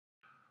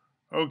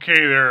Okay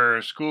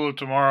there, School of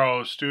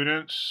Tomorrow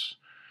students.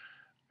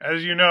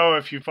 As you know,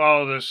 if you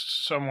follow this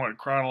somewhat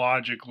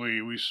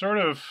chronologically, we sort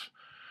of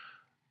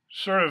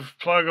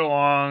plug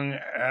along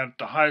at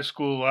the high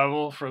school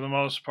level for the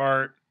most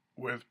part,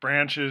 with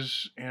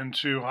branches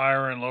into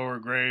higher and lower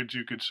grades.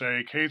 You could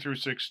say K through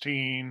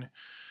 16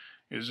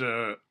 is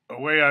a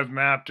way I've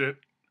mapped it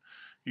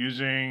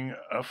using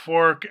a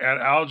fork at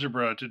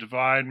algebra to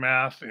divide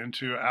math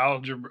into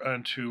algebra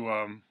into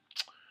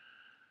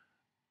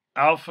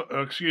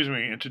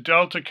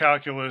delta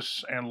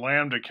calculus and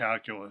lambda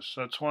calculus.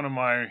 That's one of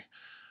my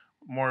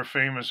more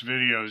famous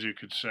videos, you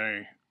could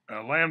say.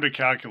 Lambda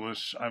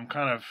calculus, I'm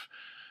kind of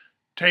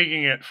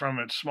taking it from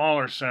its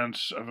smaller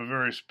sense of a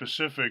very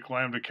specific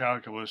lambda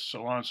calculus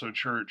Alonzo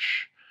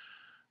Church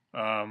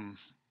um,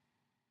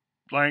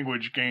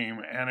 language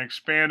game and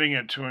expanding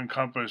it to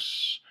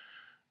encompass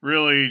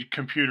really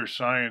computer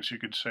science, you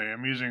could say.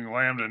 I'm using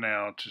lambda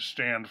now to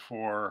stand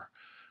for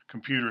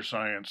computer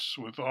science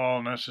with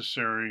all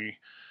necessary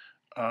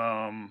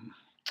um,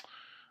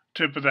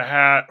 tip of the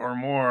hat or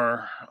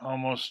more,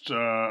 almost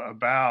a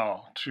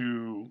bow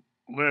to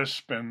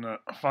Lisp and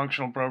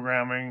functional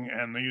programming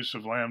and the use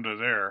of lambda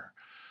there.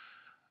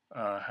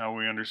 How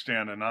we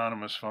understand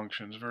anonymous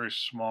functions, very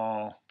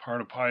small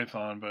part of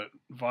Python, but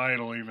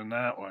vital even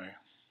that way.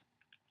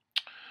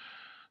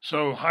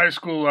 So high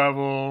school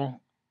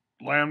level,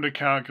 lambda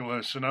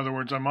calculus, in other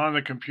words, I'm on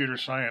the computer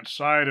science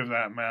side of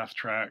that math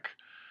track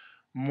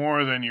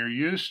more than you're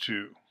used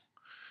to.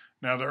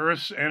 Now, the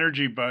Earth's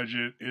energy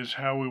budget is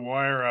how we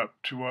wire up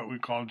to what we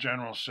call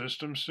general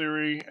systems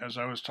theory. As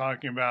I was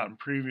talking about in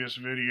previous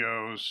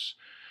videos,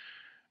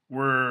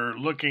 we're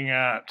looking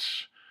at,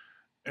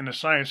 in a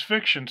science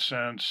fiction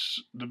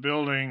sense, the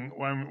building,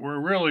 when we're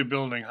really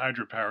building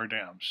hydropower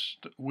dams.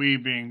 We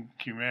being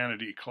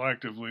humanity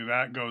collectively,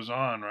 that goes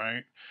on,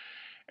 right?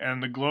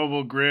 And the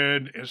global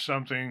grid is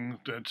something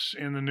that's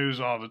in the news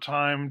all the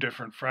time,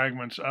 different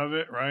fragments of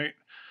it, right?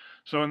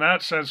 So in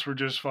that sense, we're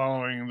just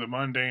following the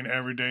mundane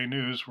everyday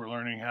news. We're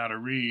learning how to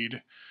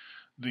read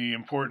the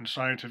important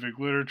scientific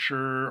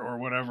literature or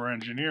whatever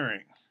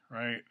engineering,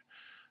 right?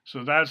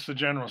 So that's the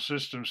general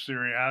systems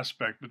theory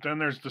aspect. But then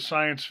there's the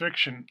science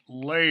fiction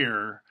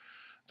layer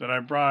that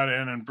I brought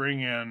in and bring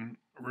in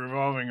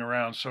revolving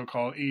around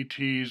so-called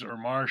ETs or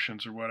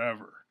Martians or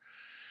whatever.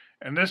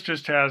 And this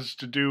just has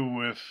to do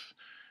with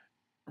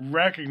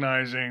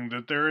recognizing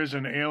that there is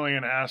an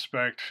alien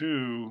aspect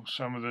to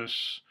some of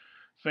this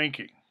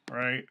thinking,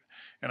 right?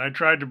 And I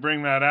tried to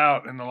bring that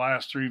out in the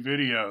last three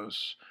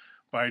videos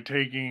by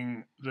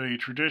taking the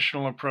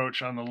traditional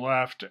approach on the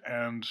left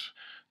and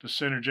the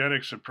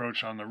synergetics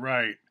approach on the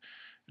right.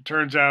 It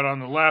turns out on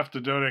the left, the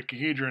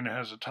dodecahedron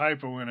has a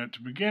typo in it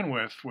to begin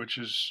with, which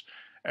is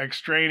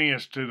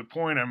extraneous to the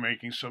point I'm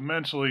making. So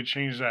mentally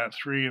change that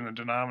 3 in the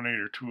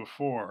denominator to a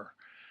 4.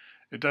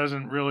 It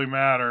doesn't really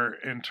matter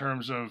in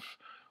terms of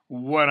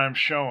what I'm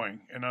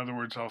showing. In other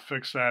words, I'll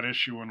fix that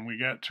issue when we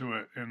get to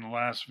it in the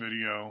last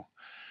video.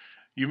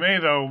 You may,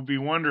 though, be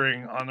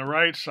wondering, on the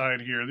right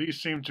side here, these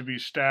seem to be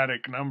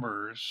static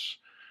numbers,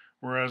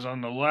 whereas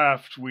on the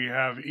left we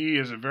have e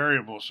as a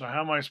variable. So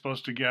how am I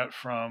supposed to get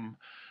from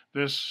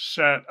this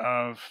set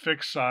of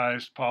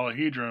fixed-sized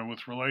polyhedra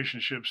with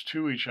relationships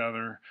to each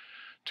other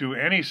to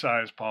any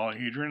size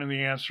polyhedron? And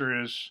the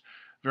answer is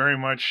very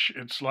much,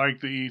 it's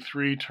like the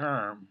E3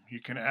 term.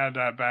 You can add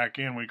that back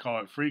in. We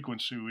call it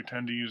frequency. We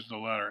tend to use the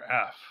letter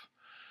F.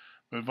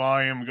 But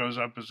volume goes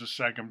up as a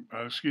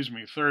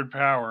third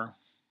power.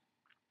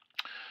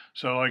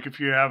 So like if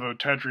you have a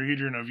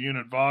tetrahedron of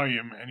unit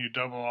volume and you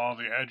double all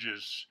the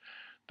edges,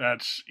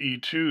 that's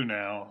E2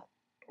 now,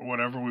 or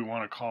whatever we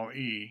want to call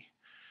E.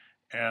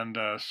 And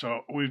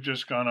so we've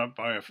just gone up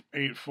by an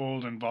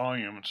eightfold in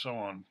volume and so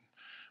on.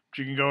 But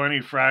you can go any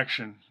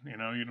fraction, you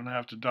don't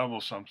have to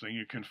double something.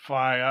 You can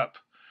phi up,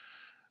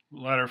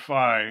 letter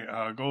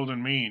phi,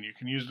 golden mean. You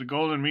can use the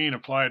golden mean,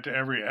 apply it to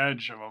every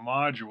edge of a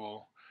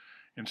module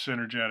in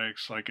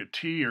synergetics, like a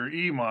T or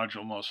E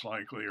module most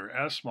likely, or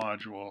S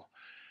module,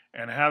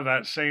 and have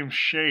that same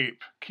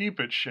shape, keep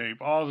its shape.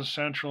 All the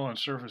central and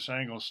surface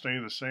angles stay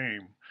the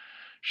same.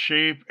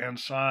 Shape and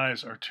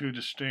size are two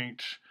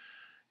distinct,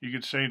 you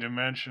could say,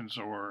 dimensions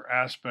or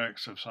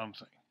aspects of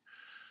something.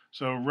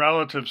 So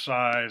relative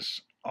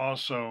size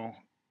also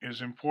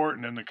is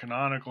important in the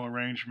canonical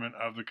arrangement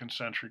of the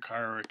concentric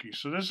hierarchy.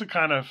 So this is the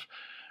kind of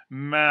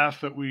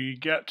math that we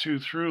get to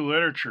through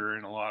literature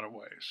in a lot of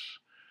ways.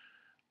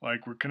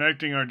 Like we're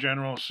connecting our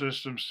general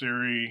systems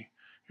theory.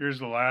 Here's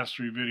the last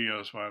three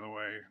videos, by the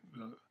way.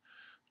 The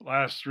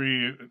last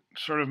three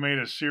sort of made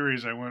a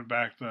series. I went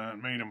back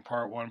and made them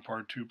part 1,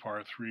 part 2,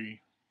 part 3.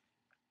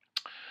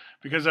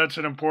 Because that's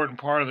an important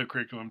part of the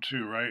curriculum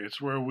too, right? It's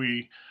where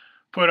we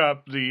put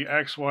up the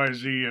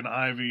XYZ and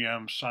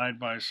IVM side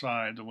by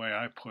side, the way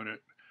I put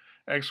it.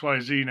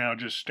 XYZ now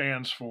just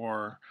stands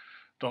for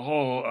the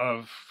whole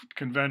of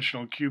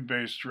conventional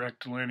cube-based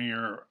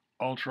rectilinear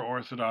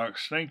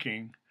ultra-orthodox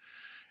thinking.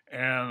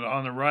 And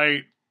on the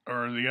right,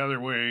 or the other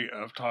way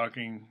of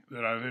talking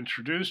that I've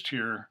introduced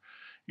here,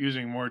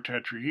 using more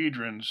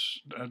tetrahedrons.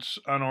 That's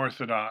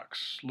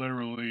unorthodox,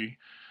 literally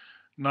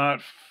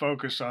not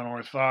focused on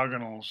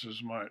orthogonals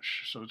as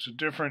much. So it's a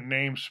different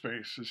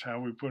namespace is how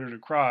we put it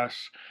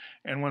across.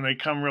 And when they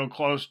come real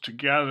close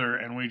together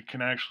and we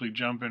can actually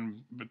jump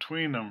in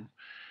between them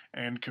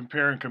and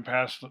compare and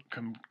contrast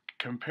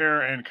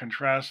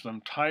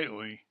them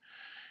tightly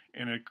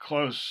in a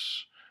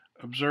close,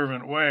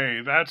 observant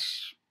way,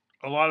 that's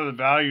a lot of the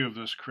value of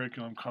this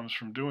curriculum comes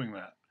from doing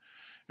that.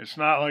 It's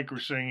not like we're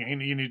saying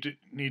hey, you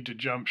need to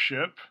jump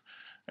ship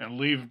and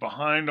leave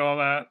behind all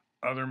that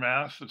other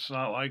math. It's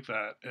not like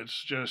that.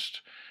 It's just,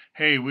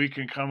 hey, we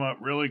can come up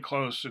really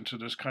close into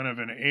this kind of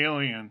an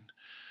alien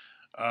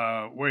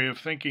way of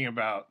thinking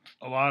about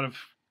a lot of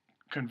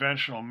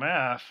conventional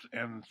math,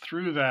 and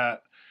through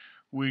that,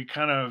 we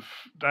kind of,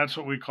 that's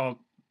what we call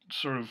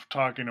sort of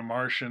talking to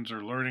Martians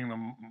or learning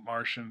the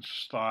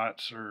Martians'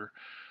 thoughts or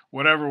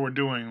whatever we're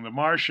doing. The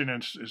Martian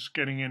is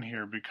getting in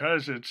here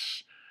because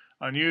it's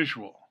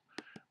unusual.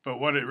 But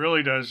what it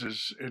really does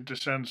is it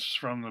descends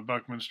from the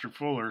Buckminster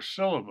Fuller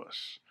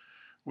syllabus,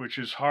 which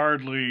is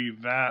hardly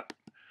that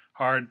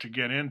hard to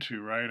get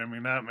into, right? I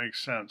mean, that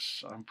makes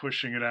sense. I'm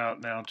pushing it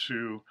out now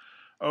to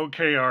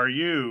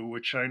OKRU,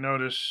 which I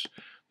notice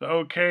the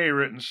OK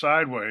written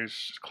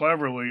sideways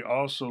cleverly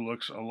also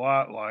looks a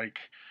lot like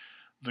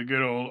the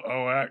good old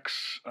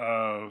OX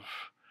of,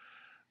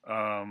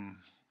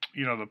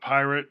 the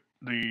pirate,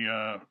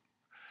 the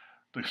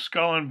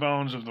skull and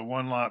bones of the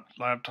one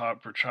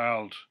laptop per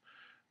child.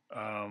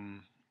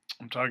 I'm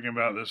talking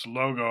about this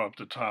logo up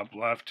the top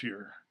left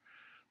here.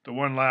 The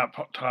one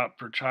laptop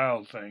per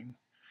child thing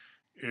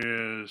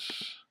is,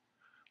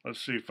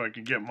 let's see if I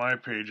can get my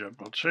page up.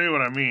 I'll show you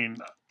what I mean.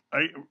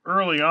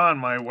 Early on,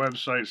 my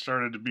website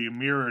started to be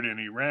mirrored in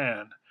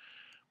Iran,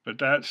 but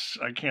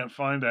I can't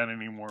find that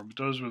anymore. But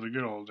those were the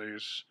good old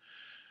days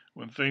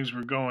when things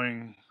were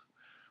going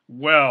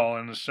well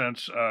in the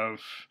sense of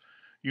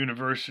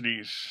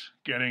universities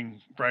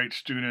getting bright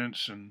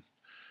students and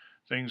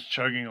things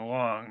chugging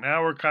along.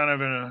 Now we're kind of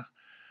in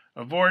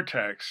a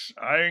vortex.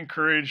 I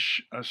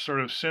encourage a sort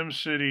of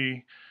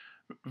SimCity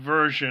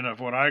version of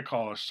what I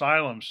call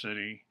Asylum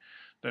City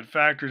that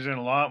factors in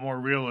a lot more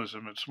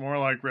realism. It's more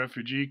like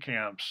refugee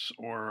camps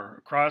or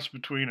a cross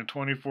between a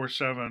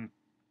 24/7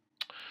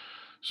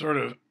 sort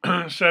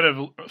of set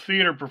of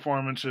theater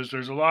performances.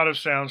 There's a lot of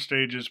sound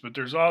stages, but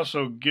there's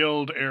also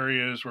guild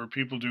areas where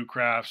people do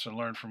crafts and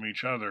learn from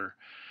each other.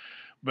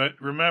 But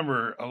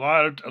remember, a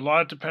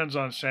lot depends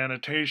on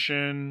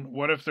sanitation.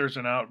 What if there's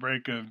an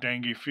outbreak of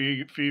dengue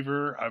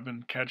fever? I've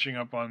been catching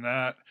up on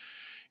that.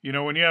 You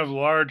know, when you have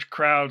large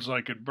crowds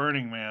like at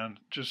Burning Man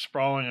just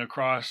sprawling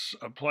across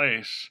a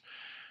place,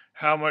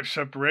 how much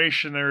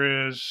separation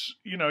there is,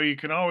 you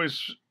can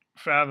always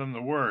fathom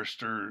the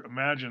worst or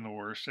imagine the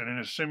worst. And in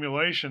a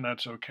simulation,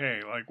 that's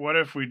okay. Like, what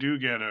if we do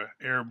get an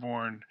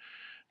airborne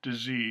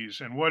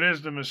disease? And what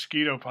is the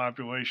mosquito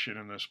population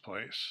in this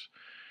place?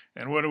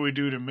 And what do we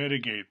do to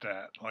mitigate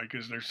that? Like,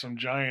 is there some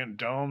giant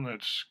dome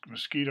that's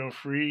mosquito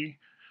free?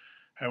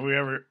 Have we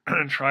ever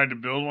tried to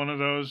build one of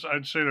those?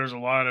 I'd say there's a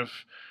lot of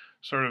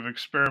sort of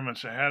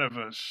experiments ahead of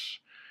us.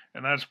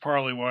 And that's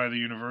partly why the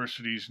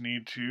universities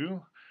need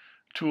to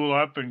tool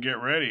up and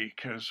get ready,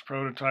 because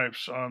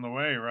prototypes on the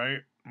way,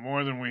 right?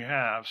 More than we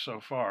have so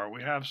far.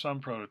 We have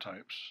some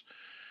prototypes.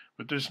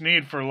 But this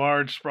need for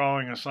large,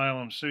 sprawling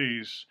asylum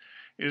cities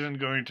isn't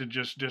going to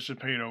just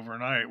dissipate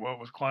overnight. What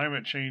with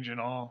climate change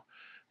and all,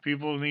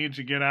 people need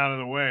to get out of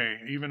the way,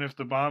 even if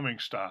the bombing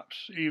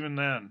stops. Even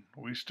then,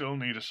 we still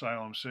need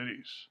asylum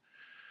cities.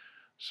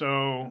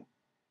 So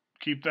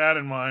keep that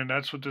in mind.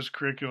 That's what this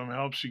curriculum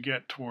helps you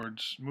get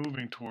towards,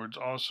 moving towards.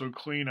 Also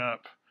clean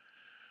up.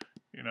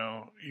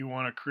 You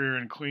want a career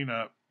in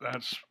cleanup.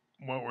 That's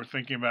what we're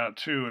thinking about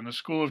too. In the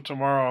School of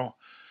Tomorrow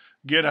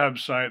GitHub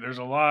site, there's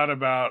a lot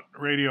about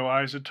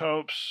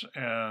radioisotopes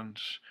and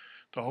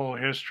the whole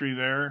history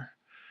there,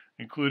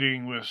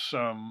 including with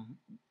some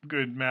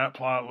good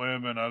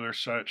matplotlib and other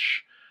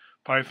such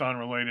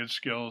Python-related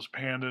skills.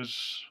 Pandas,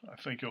 I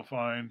think you'll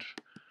find.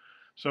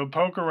 So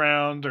poke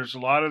around. There's a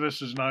lot of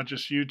this is not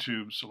just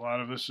YouTube's. A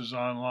lot of this is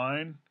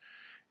online.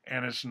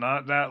 And it's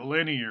not that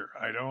linear.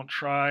 I don't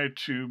try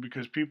to,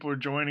 because people are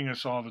joining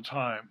us all the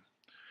time.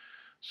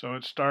 So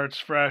it starts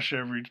fresh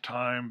every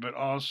time, but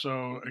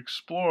also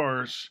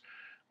explores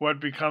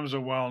what becomes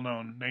a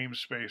well-known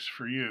namespace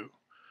for you.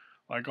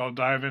 Like I'll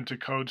dive into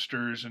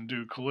codesters and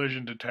do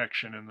collision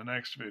detection in the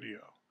next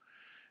video.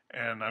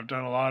 And I've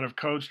done a lot of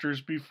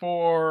codesters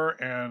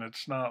before, and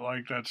it's not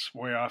like that's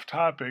way off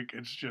topic.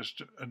 It's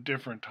just a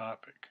different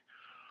topic.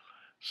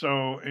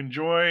 So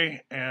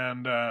enjoy,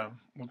 and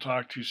we'll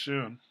talk to you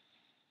soon.